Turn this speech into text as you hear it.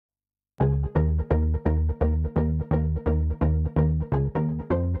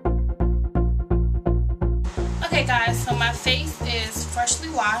Okay guys, so my face is freshly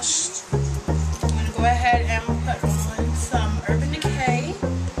washed. I'm going to go ahead and put on some Urban Decay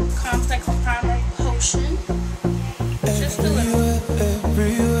Complex Primer Potion. Just a little.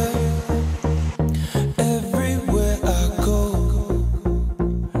 Everywhere I go,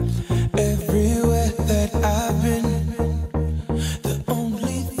 everywhere that I've been, the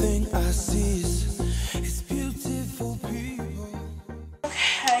only thing I see is beautiful people.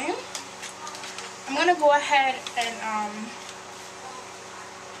 Okay. I'm going to go ahead and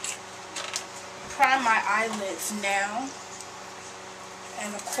prime my eyelids now.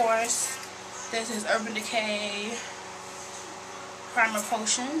 And of course, this is Urban Decay Primer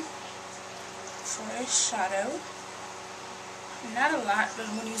Potion for a shadow. Not a lot, but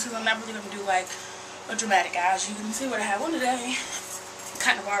I'm going to use because I'm not really going to do like a dramatic eyes. You can see what I have on today.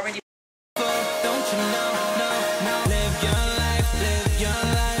 Kind of already. Don't you know, no, live your life, live your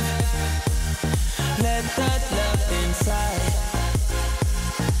life. Let that love inside.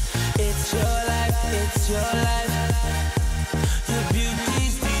 It's your life, it's your life. Your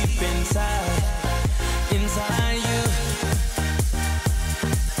beauty's deep inside, inside you.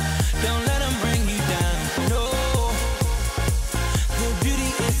 Don't let them bring you down, no. The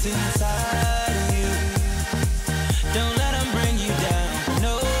beauty is inside of you. Don't let them bring you down,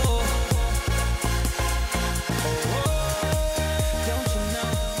 no. Don't you know,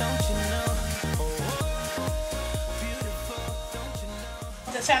 beautiful, don't you know.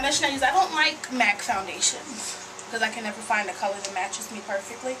 The foundation I use, I don't like MAC foundations because I can never find a color that matches me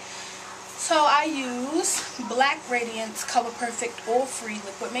perfectly. So I use Black Radiance Color Perfect Oil-Free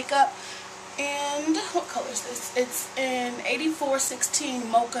Liquid Makeup. And what color is this? It's in 8416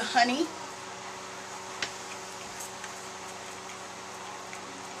 Mocha Honey.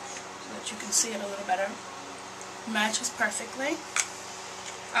 So that you can see it a little better. Matches perfectly.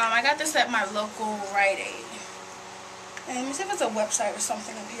 I got this at my local Rite Aid. And let me see if it's a website or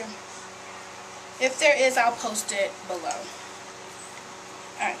something up here. If there is, I'll post it below.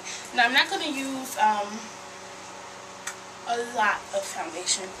 Alright. Now I'm not going to use a lot of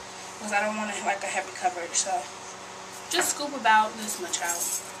foundation because I don't want to like a heavy coverage. So just scoop about this much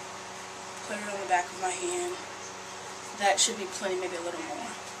out. Put it on the back of my hand. That should be plenty, maybe a little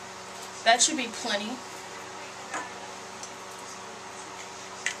more. That should be plenty.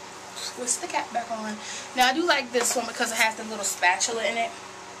 Twist the cap back on. Now I do like this one because it has the little spatula in it,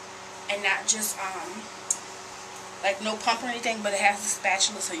 and not just like no pump or anything, but it has the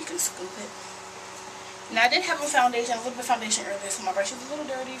spatula so you can scoop it. Now I did have a foundation, a little bit of foundation earlier, so my brush is a little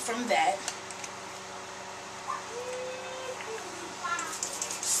dirty from that.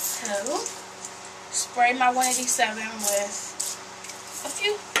 So spray my 187 with a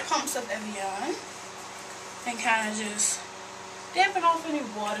few pumps of Evian and kind of just dampen off any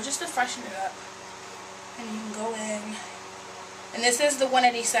water just to freshen it up. And you can go in, and this is the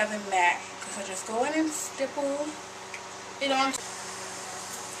 187 MAC, so just go in and stipple it on.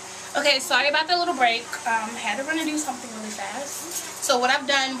 Okay, sorry about that little break. Had to run and do something really fast. So what I've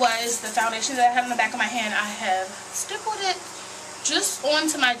done was the foundation that I have in the back of my hand, I have stippled it just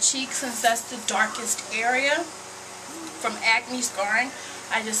onto my cheek since that's the darkest area from acne scarring.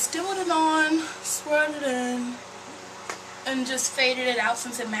 I just stippled it on, swirled it in, and just faded it out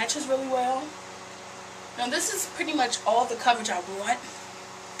since it matches really well. Now this is pretty much all the coverage I want,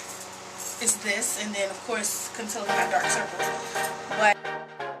 is this, and then of course concealing my dark circles. But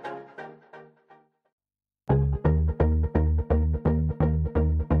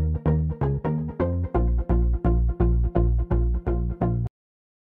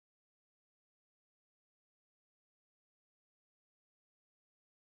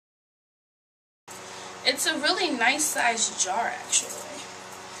it's a really nice sized jar actually.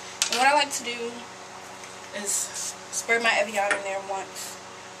 And what I like to do is spray my Evian in there once.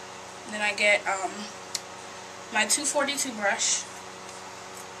 And then I get my 242 brush.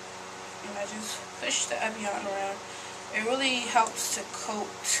 And I just push the Evian around. It really helps to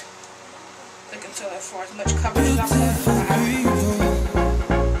coat the concealer for as much coverage as I want for my eye.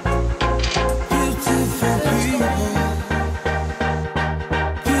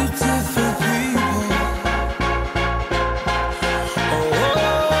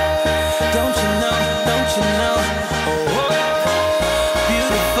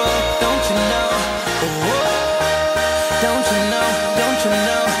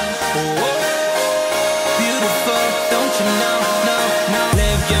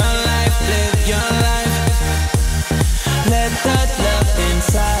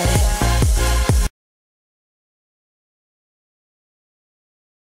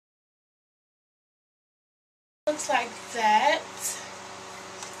 Looks like that.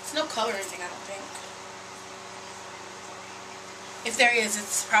 It's no color or anything, I don't think. If there is,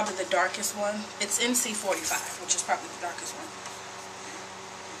 it's probably the darkest one. It's NC45, which is probably the darkest one.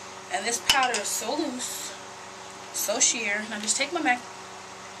 And this powder is so loose, so sheer. Now just take my MAC.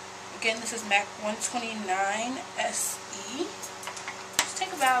 Again, this is MAC 129 SE. Just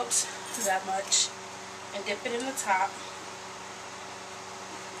take about that much and dip it in the top.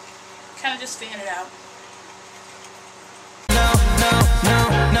 Kind of just fan it out.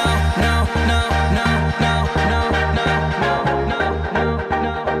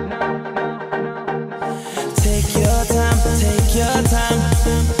 Take your time, take your time,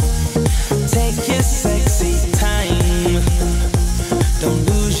 take your sexy time. Don't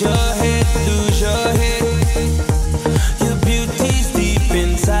lose your head, lose